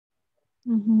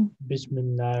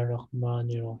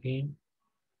Bismillahirrahmanirrahim.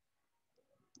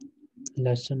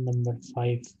 Lesson number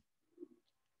 5.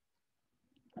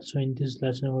 So in this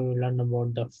lesson we will learn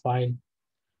about the file.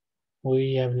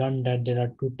 We have learned that there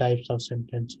are two types of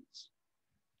sentences.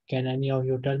 Can any of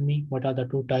you tell me what are the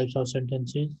two types of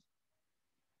sentences?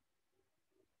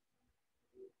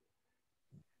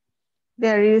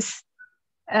 There is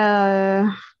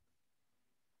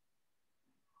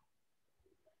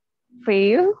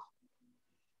fail.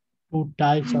 Two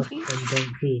types of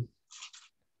sentences.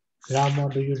 Rama,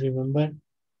 do you remember?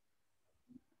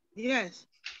 Yes.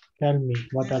 Tell me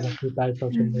what are the two types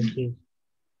of sentences?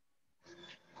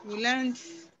 We learned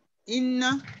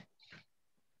inna.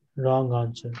 Wrong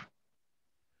answer.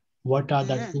 What are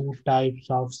the Uh, two types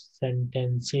of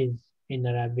sentences in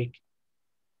Arabic?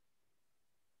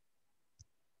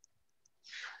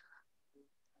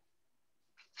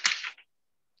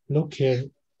 Look here,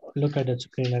 look at the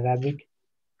screen. Arabic.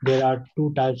 There are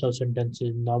two types of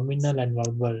sentences, nominal and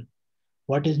verbal.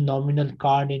 What is nominal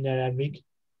card in Arabic?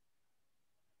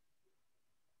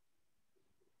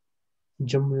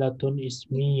 Jumlatun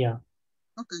ismiya.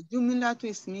 okay. Jumla to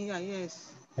ismiya,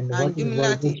 yes. And what And is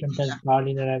jumla to verbal ismiya. sentence card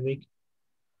in Arabic?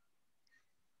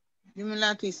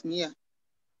 Jumla to ismiya.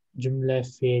 Jumla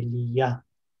fe'liya.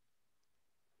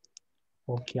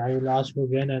 Okay, I will ask you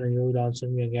again and you will answer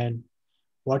me again.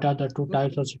 What are the two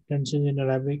types of sentences in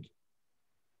Arabic?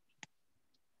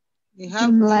 We have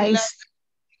Jumla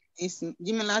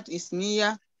jumla to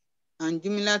ismiya and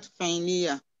jumla to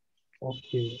fi'liya.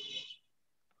 Okay.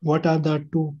 What are the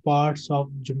two parts of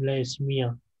Jumla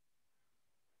ismiya?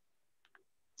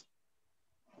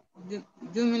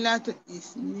 Jumla to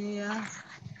ismiya.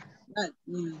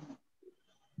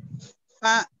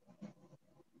 Fa,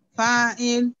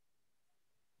 fa'il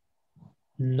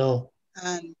No.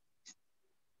 and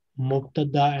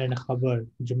Mubtada and khabar.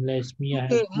 Jumla ismiya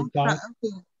has okay, two parts,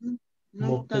 Mubtada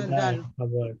mubtada. and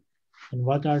khabar. And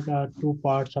what are the two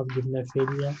parts of Jumla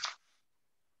fi'liya?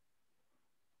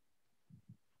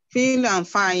 Fi'il and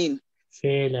fa'il.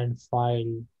 Fail and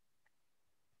file.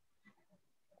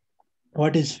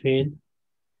 What is fail?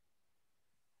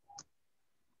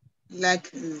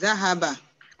 Like zahaba.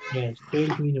 Yes,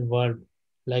 fail means verb.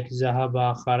 Like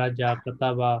zahaba, kharaja,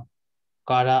 kataba,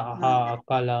 qara'aha,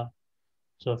 akala.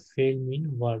 So fail means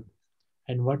verb.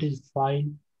 And what is file?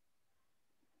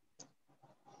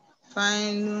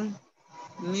 Fa'il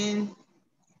mean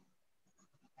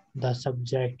The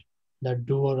subject, the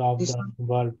doer of is the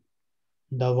verb,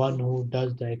 the one who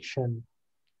does the action.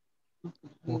 the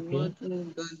Okay, word who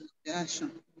does the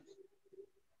action.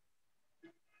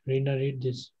 Rina, read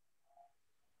this.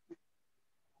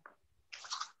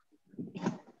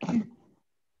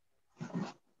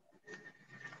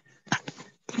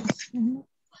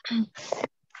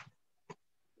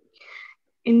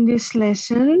 In this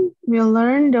lesson, we'll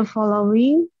learn the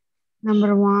following.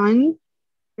 Number one,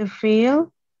 the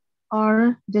fail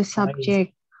or the File,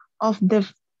 subject of the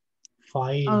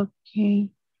file. okay,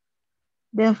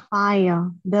 the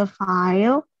file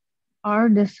or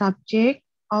the subject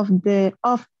of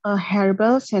a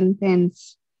herbal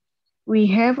sentence. We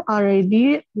have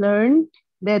already learned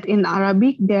that in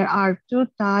Arabic there are two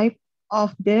types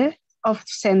of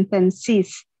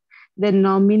sentences, the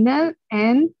nominal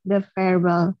and the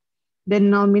verbal. The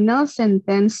nominal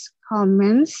sentence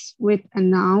commences with a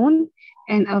noun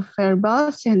and a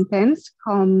verbal sentence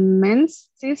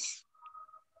commences.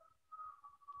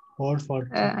 Hold for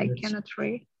 2 I minutes. cannot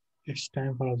read. It's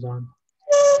time for Azan.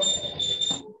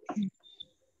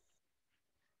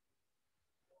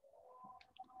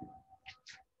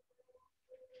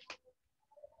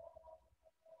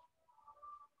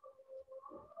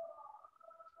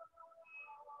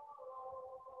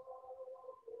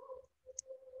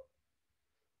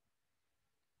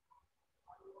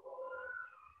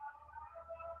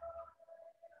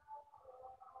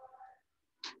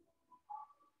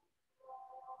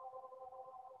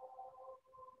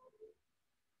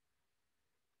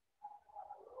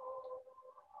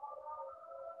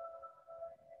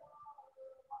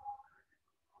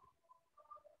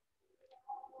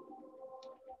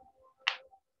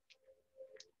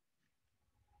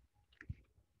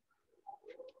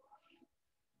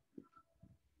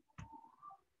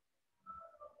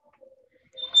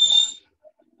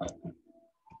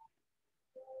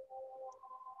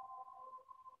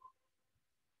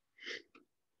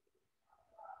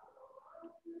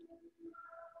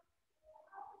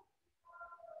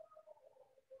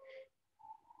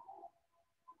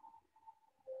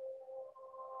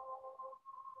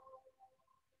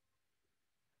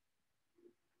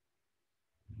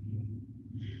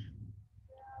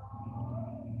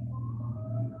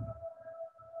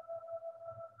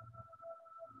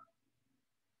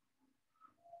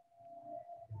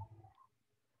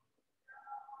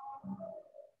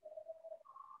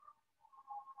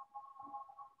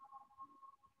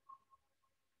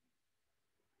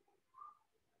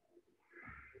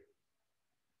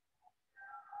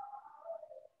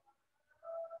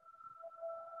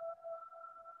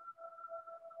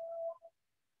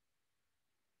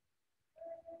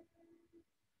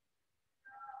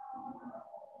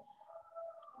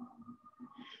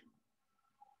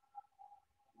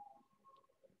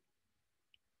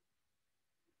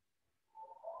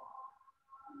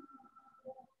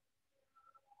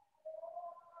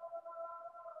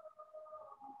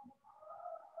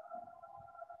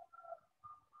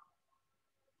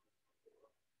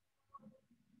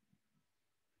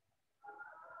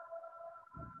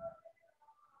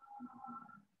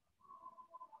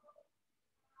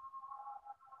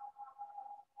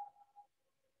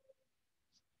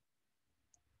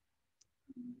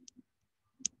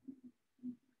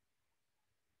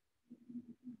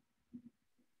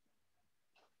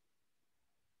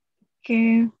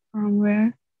 Okay, from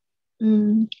where?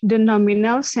 The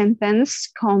nominal sentence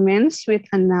comments with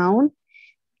a noun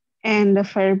and the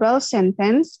verbal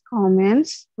sentence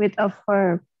comments with a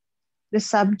verb. The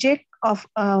subject of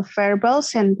a verbal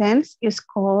sentence is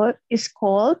called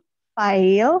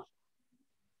fa'il,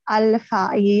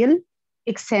 al-fa'il.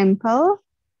 Example,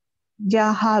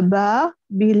 Jahaba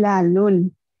Bilalun.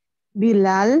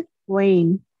 Bilal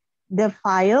went. The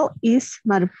file is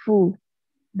marfu.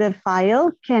 The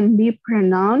file can be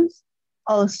pronounced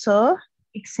also.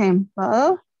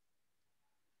 Example,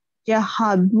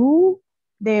 Jahabu,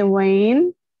 they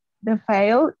went. The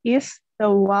file is the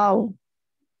wow.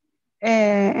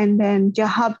 And then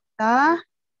Jahabta,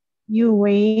 you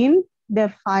win.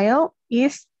 The file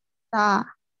is ta.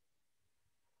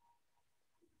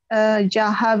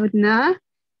 Jahabna,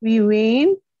 we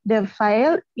win. The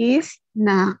file is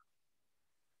na.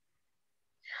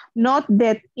 Note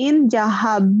that in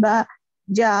Jahabal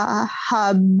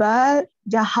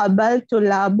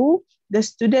Tulabu, the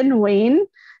student went.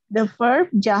 The verb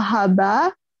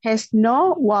Jahaba has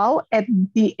no wow at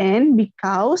the end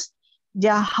because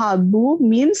Jahabu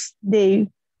means they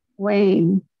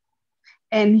went.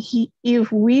 And if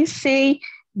we say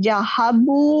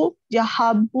Jahabul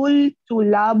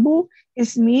Tulabu,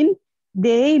 it means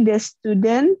they, the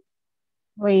student,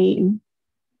 went.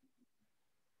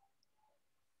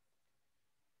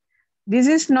 This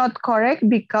is not correct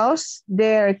because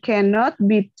there cannot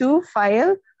be two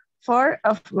files for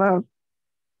a verb.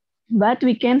 But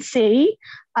we can say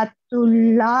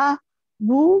atulabu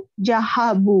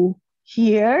jahabu.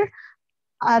 Here,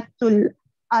 atulabu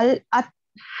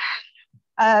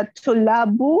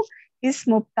is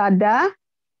mubtada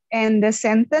and the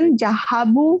sentence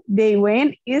jahabu they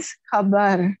went is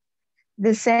khabar.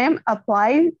 The same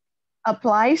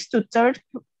applies to third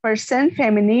person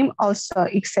feminine also.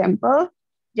 Example,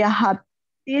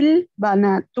 Jahatil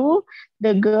Banatu,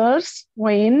 the girls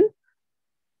went,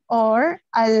 or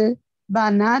Al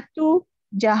Banatu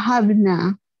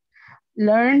Jahabna.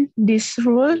 Learn this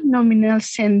rule, nominal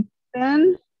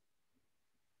sentence,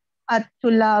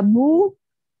 Atulabu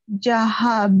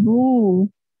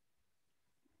Jahabu.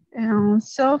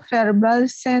 So verbal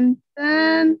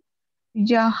sentence,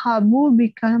 Jahabu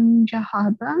become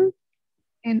Jahaba.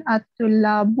 And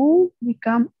atulabu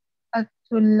become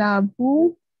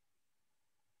atulabu.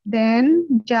 Then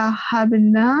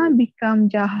jahabna become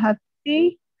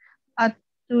jahabti.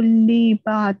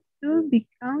 Atulibatu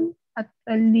become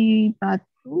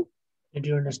atulibatu. Did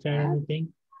you understand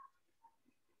anything?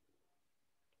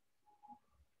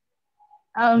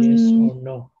 Yes or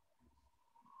no?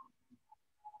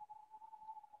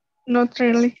 Not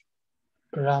really.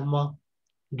 Rama,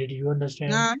 did you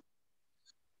understand? Now,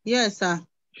 yes, sir.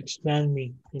 Explain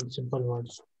me in simple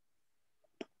words.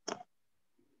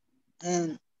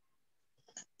 Um,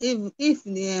 if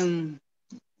the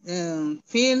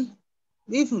feel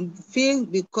if feel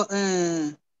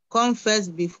come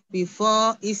first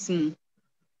before ism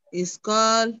is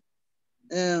called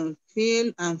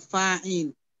feel and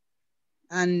fa'il,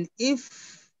 and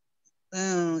if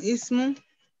ism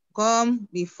come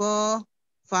before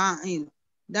fa'il,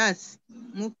 that's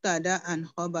mubtada and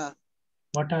khabar.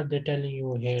 What are they telling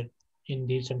you here in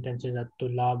these sentences?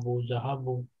 At-tulabu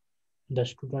zahabu, the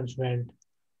students went.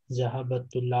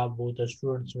 Zahabat-tulabu, the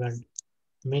students went.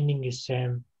 Meaning is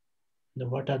same.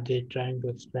 What are they trying to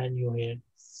explain you here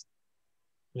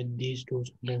with these two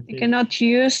sentences? We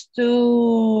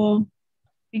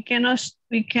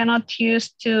cannot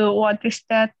use what is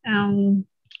that?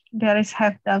 There is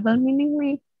have double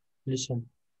meaning. Listen.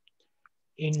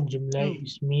 In Jumla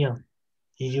Ismiya,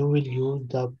 you will use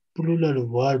the plural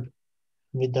verb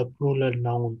with the plural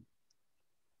noun.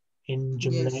 In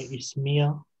Jumla Yes.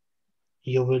 Ismiya,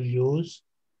 you will use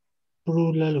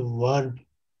plural verb,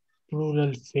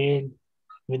 plural fail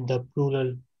with the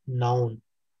plural noun.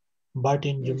 But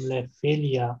in Yes. Jumla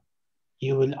Failia,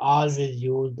 you will always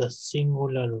use the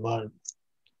singular verb.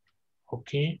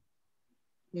 Okay?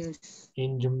 Yes.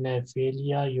 In Jumla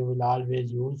Failia, you will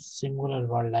always use singular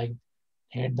word like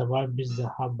here the verb is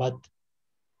zahabat,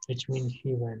 which means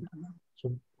she went.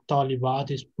 So talibat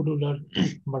is plural,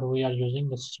 but we are using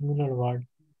the singular word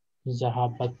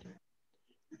zahabat.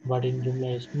 But in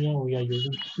Jumla Ismiya, we are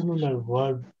using plural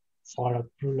verb for a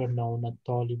plural noun,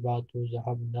 at-talibatu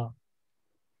zahabna.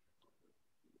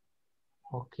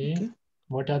 Okay. Okay.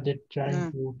 What are they trying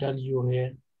Now, to tell you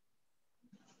here?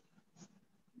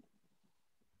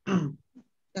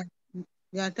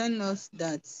 they are telling us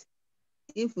that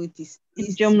if it is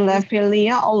Jumla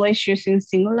filia always using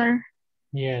singular.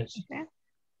 Yes. Okay.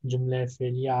 Jumla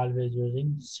fi'liya always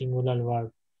using singular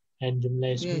verb. And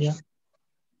jumla ismiya, Yes.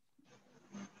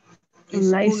 It's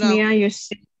Jumlah plural. ismiyah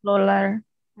using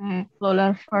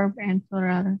plural verb and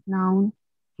plural noun.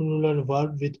 plural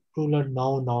verb with plural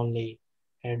noun only.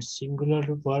 And singular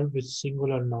verb with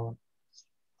singular noun.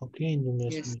 Okay, in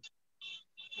jumla Yes. ismiya.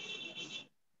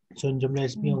 So in jumla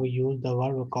ismiya, Mm. we use the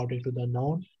verb according to the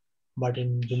noun. But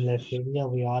in jumla fi'liya,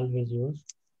 we always use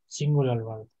singular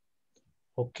verb.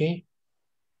 Okay.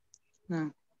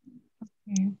 Now,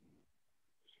 Okay.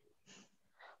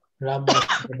 Rama,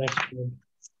 the next one.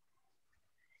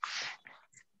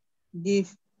 the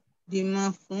the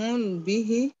maf'ul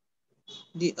bihi,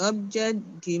 the object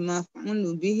the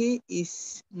maf'ul bihi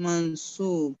is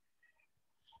mansub.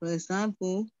 For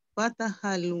example,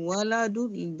 fatahal waladu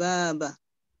baba.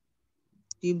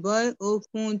 The boy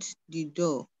opened the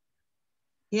door.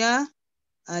 Here,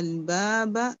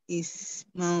 al-baba is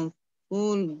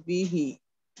maf'ul bihi,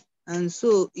 and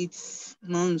so it's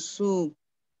mansub.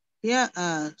 Here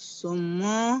are some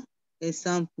more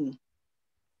examples.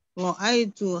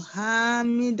 Ra'aytu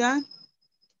Hamidan.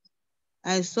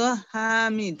 I saw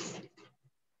Hamid.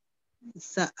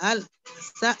 Sa'al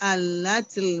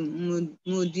Sa'alatil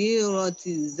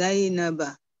mudirati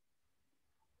Zainaba.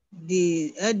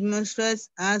 The headmistress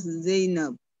asked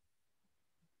Zainab.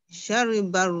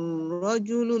 Shariba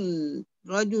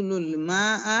rajulul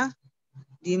ma'a.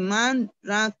 The man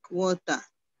drank water.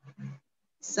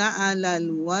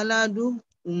 Sa'alal waladu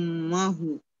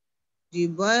ummahu. The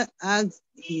boy asked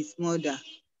his mother.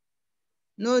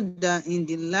 Note that in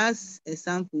the last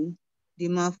example, the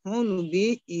maf'ul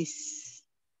bi is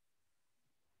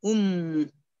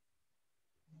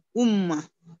umma,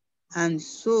 and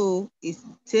so it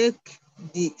take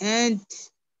the end,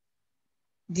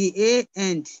 the a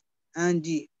end, and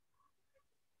the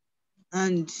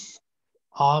and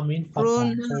Ha mean fatha. So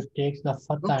pronoun. it takes the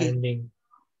fatha Okay, ending.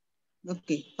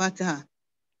 fatha,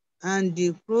 and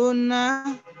the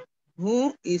pronoun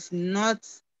who is not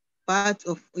part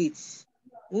of it.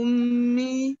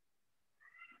 Ummi,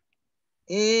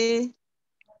 a,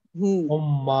 who,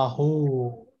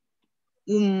 Ummahu.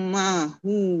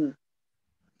 ummahu.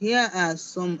 Here are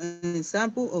some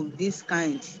examples of this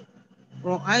kind.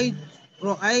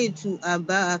 Ra'aytu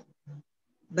abak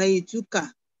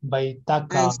baytuka.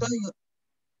 Baitaka. I saw your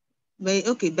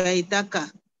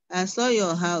baytaka. I saw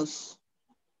your house.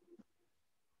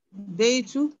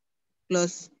 Baytu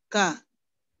plus ka.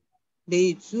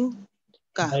 Baytuka.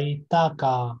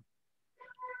 Baitaka.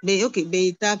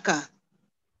 Baytaka.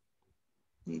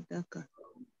 Baytaka.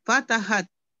 Fatahat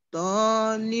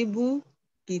talibu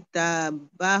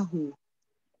kitabahu.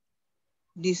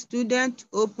 The student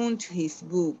opened his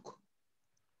book.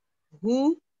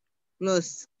 Who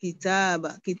plus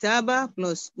kitaba. Kitaba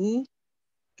plus who,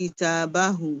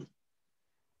 kitabahu.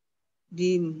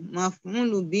 The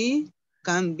maf'ul bi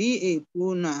can be a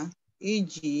pronoun,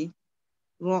 e.g.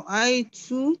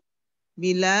 Ra'aytu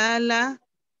Bilala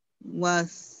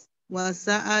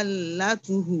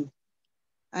wasa'alatuhu.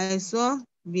 I saw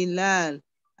Bilal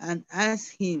and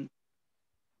asked him.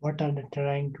 What are they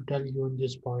trying to tell you in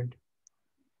this point?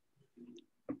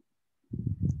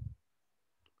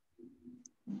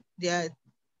 They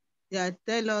are,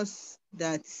 tell us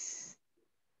that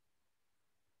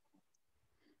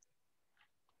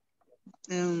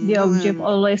The no object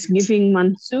always giving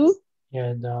mansu.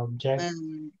 Yeah, the object,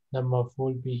 um the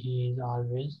maf'ul bihi is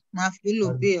always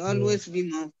maf'ul bi mansub. always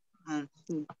be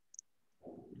mansub.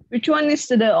 Which one is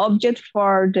the object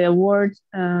for the word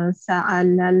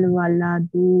sa'alal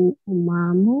waladu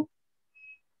umamu?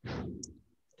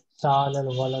 Sa'al al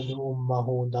waladu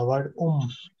ummahu. The word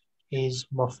is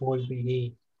maf'ul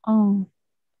bihi. Oh,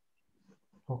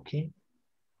 Okay.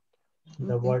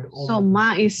 The Okay. word so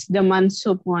ma is the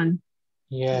mansub one.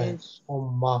 Yes. Yes,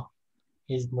 umma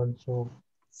is mansub.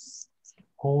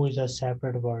 Who is a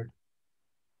separate word.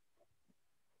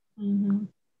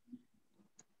 Mhm.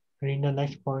 Read the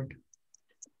next point.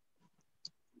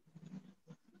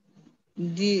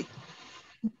 The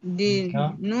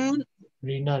Rina, noon.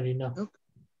 Rina.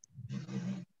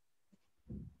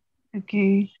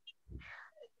 Okay.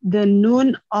 The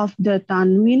noon of the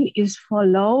tanwin is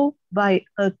followed by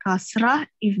a kasrah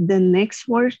if the next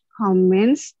word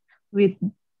commences with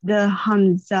the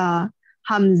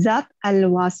hamzat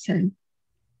al-wasl.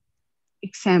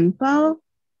 Example,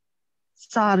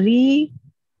 sari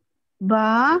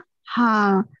ba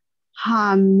ha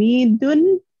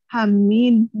hamidun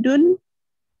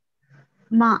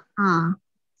ma'a.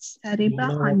 You Sariba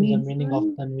know what is the meaning of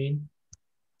hamidun. tanween?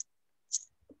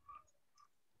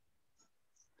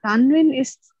 Tanwin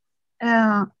is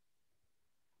uh,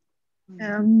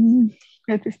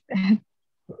 What is that?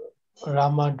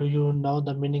 Rama, do you know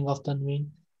the meaning of tanween?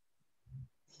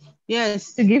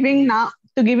 Yes. To giving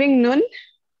nun.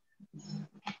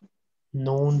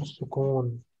 Noon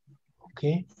sukoon.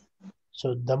 Okay.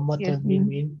 So Dhamma Yes, tanween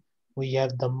mean we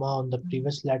have Dhamma on the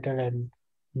previous letter and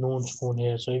noon sukoon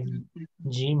here. So if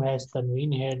Jim has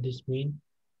tanween here, this means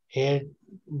here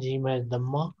Jim has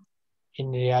Dhamma.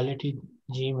 In reality,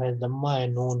 Jim has Dhamma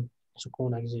and noon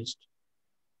sukoon exist.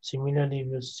 Similarly,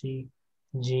 we'll see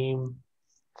Jim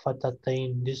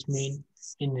Fatatain. This means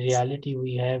in reality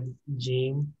we have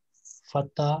Jim,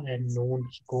 Fatah and Noon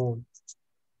Sukoon.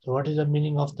 So what is the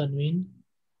meaning of tanween?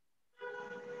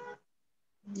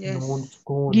 Noon Yes.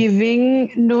 Sukoon.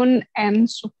 giving nun and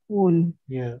sukun.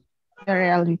 Yeah. The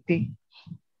reality.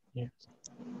 Yes.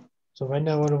 So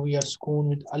whenever we are sukoon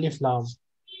with alif lam,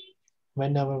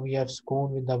 whenever we have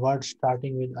sukoon with the word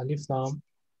starting with alif lam,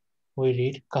 we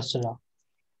read kasra.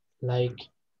 Like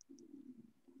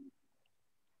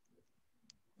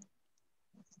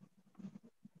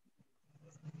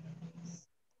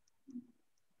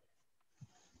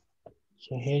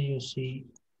so here you see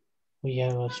we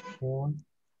have a sukoon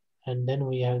and then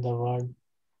we have the word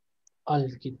al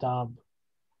kitab.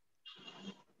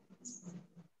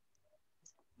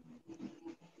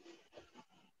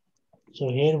 So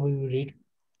here we will read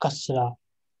kasra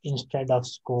instead of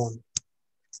sukoon.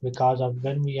 Because of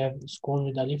when we have sukoon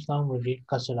with alif lam, we read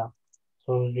kasra.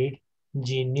 So we read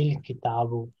jinil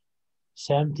kitabu.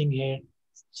 Same thing here.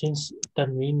 Since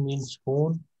tanween means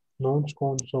sukoon, noon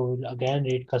sukoon, so we'll again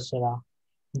read kasra.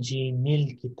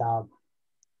 Jinil kitab.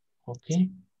 Okay.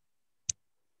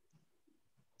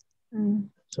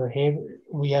 So here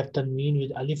we have tanween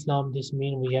with alif lam. This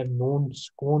means we have noon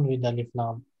sukoon with alif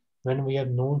lam. When we have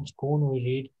noon sukoon, we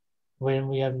read. When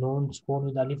we have noon sukoon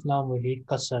with alif lam, we read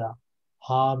kasra.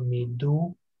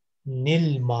 Hamidu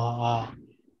nil ma'a.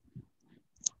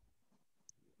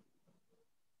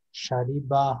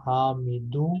 Shariba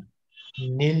Hamidu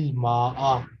nil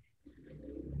ma'a.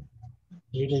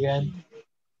 Read again.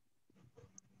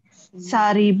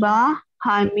 Sariba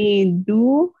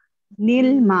Hamidu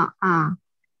Nilma'a.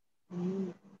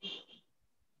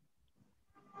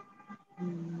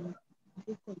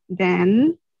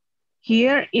 Then,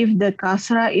 here if the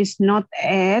kasra is not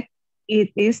at,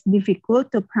 it is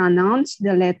difficult to pronounce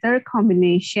the letter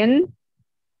combination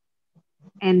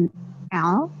and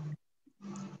L.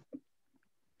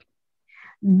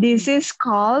 This is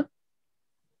called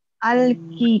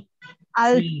altiko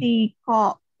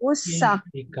usak.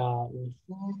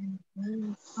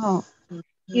 Oh,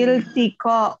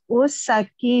 iltiko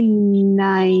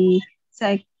usakinai.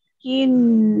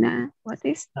 What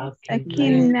is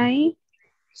sakinai?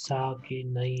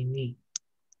 Sakinaini.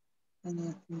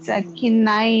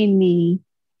 Sakinaini.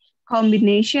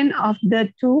 Combination of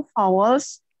the two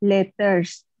vowels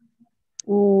letters.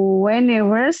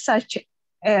 Whenever such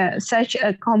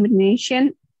a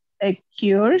combination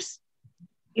occurs,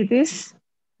 it is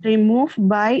removed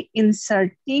by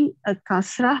inserting a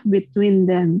kasrah between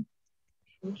them.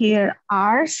 Here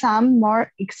are some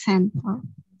more examples.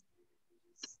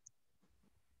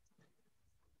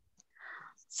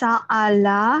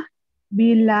 Sa'ala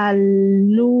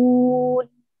bilaluni.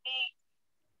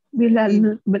 Benar.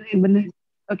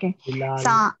 Okay.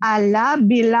 Sa'ala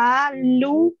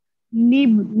bilalu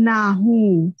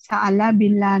nibnahu. Sa'ala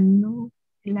bilalun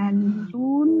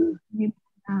nibnahu.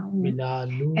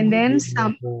 And then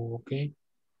some. Okay.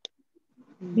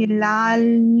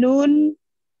 Bilalun.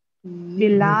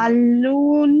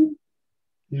 Bilalu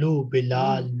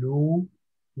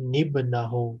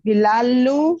nibnahu.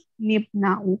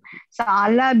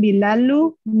 Sa'ala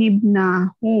bilalu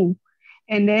nibnahu.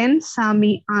 And then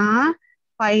Sami'a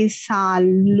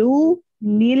Faisalu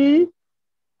nil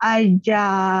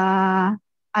ajana.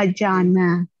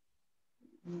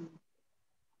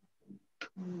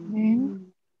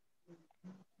 Then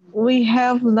we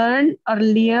have learned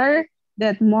earlier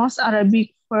that most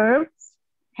Arabic verbs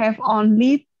have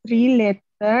only 3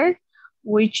 letters,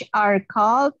 which are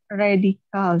called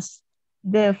radicals.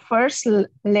 The first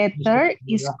letter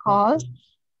is called.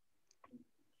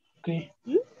 Okay.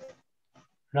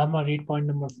 Rama, read point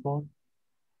number 4.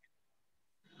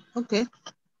 Okay.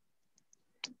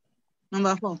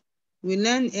 Number 4. We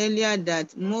learned earlier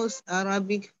that most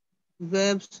Arabic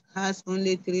verbs has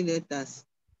only 3 letters,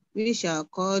 which are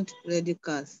called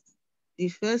radicals. The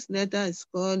first letter is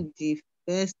called the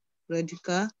first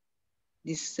radical.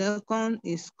 The second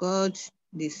is called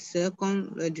the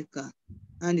second radical.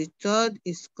 And the third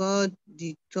is called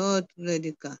the third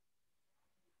radical.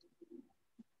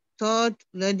 Third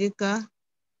radical,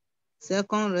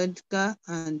 second radical,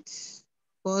 and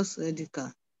fourth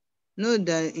radical. Note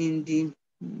that in the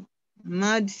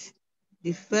mad,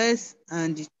 the first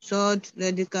and the third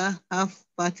radical have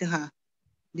Fatiha.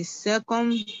 The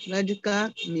second radical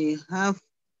may have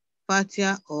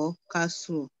Fatiha or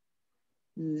Kasru.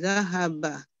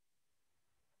 Zahaba,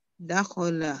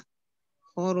 Dakhola,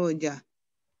 Khoroja,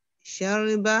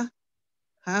 Shariba,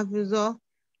 Hafizo,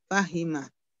 Fahima.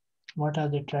 What are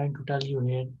they trying to tell you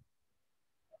here?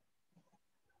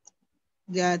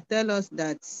 They tell us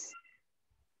that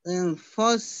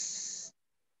first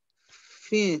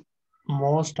thing,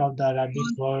 Most of the Arabic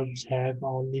verbs have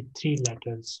only 3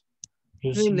 letters.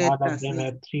 You three see, all of letters. them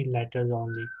have 3 letters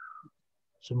only.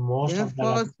 So most Then of the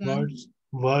first Arabic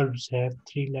one, verbs have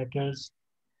 3 letters,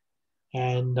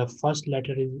 and the first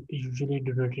letter is usually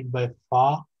denoted by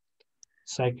fa,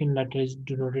 second letter is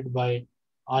denoted by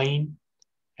ain,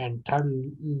 and third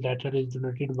letter is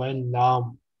denoted by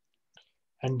lam.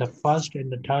 And the first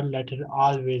and the third letter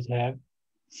always have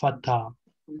fatha.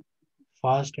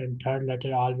 First and third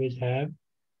letter always have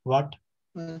what?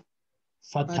 uh,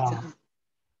 Fatha. Fatiha.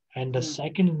 And the Yeah.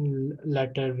 second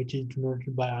letter, which is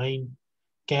denoted by ain,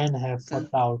 can have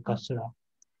fatha or kasra.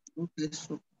 Okay,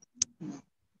 so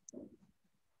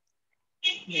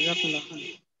Jazakallah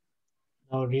khair.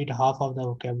 Now read half of the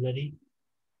vocabulary.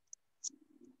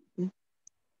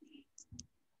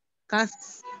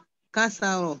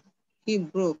 Kasaro, he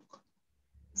broke.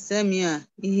 Samia,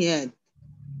 he heard.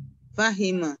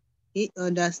 Fahima, he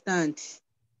understand.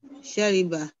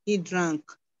 Shariba, he drank.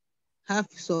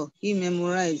 Hafso, he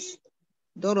memorized.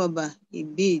 Doroba, he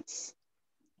beat.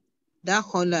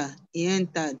 Dakhola, he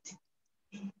entered.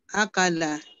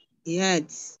 Akala, he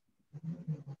ate.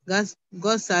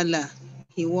 Gosala,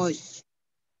 he washed.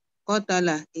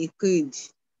 Kotala, he killed.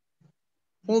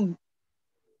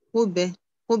 Hube,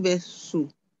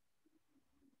 Hubesu,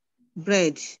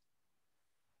 bread.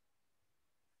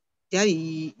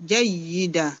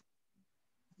 Jayida,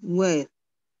 well.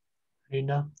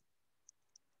 Rina,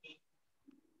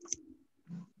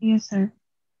 Yes, sir.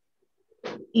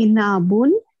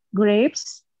 Inabun,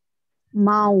 grapes.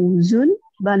 Mauzun,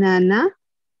 banana.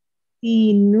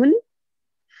 Tinun,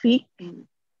 fig.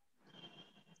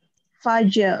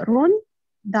 Fajarun,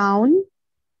 down.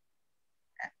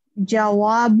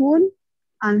 Jawabun,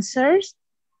 answers.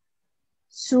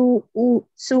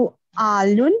 Su'alun,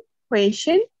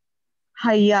 question.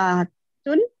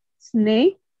 Hayatun,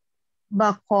 snake.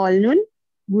 Bakolun,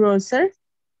 grocer.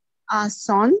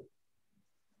 Ason,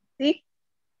 stick.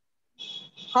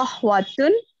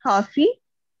 Kahwatun, coffee.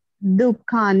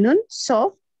 Dukanun,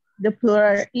 shop. The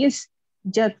plural is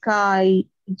jakakinun.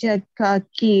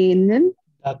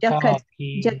 Jakat,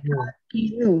 dakakinu.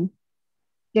 jakakinu.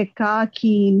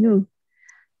 Jakakinu.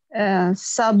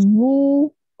 Saburotun,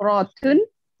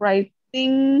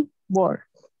 writing board.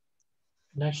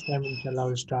 Next time, inshallah,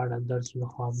 we'll start Darsul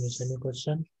Khamis. Any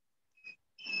question?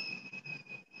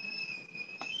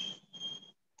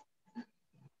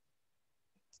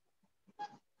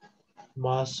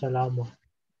 Ma salama.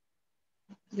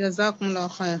 Jazakumullah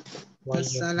khair. Welcome.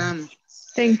 Assalam.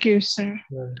 Thank you, sir.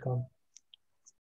 Welcome.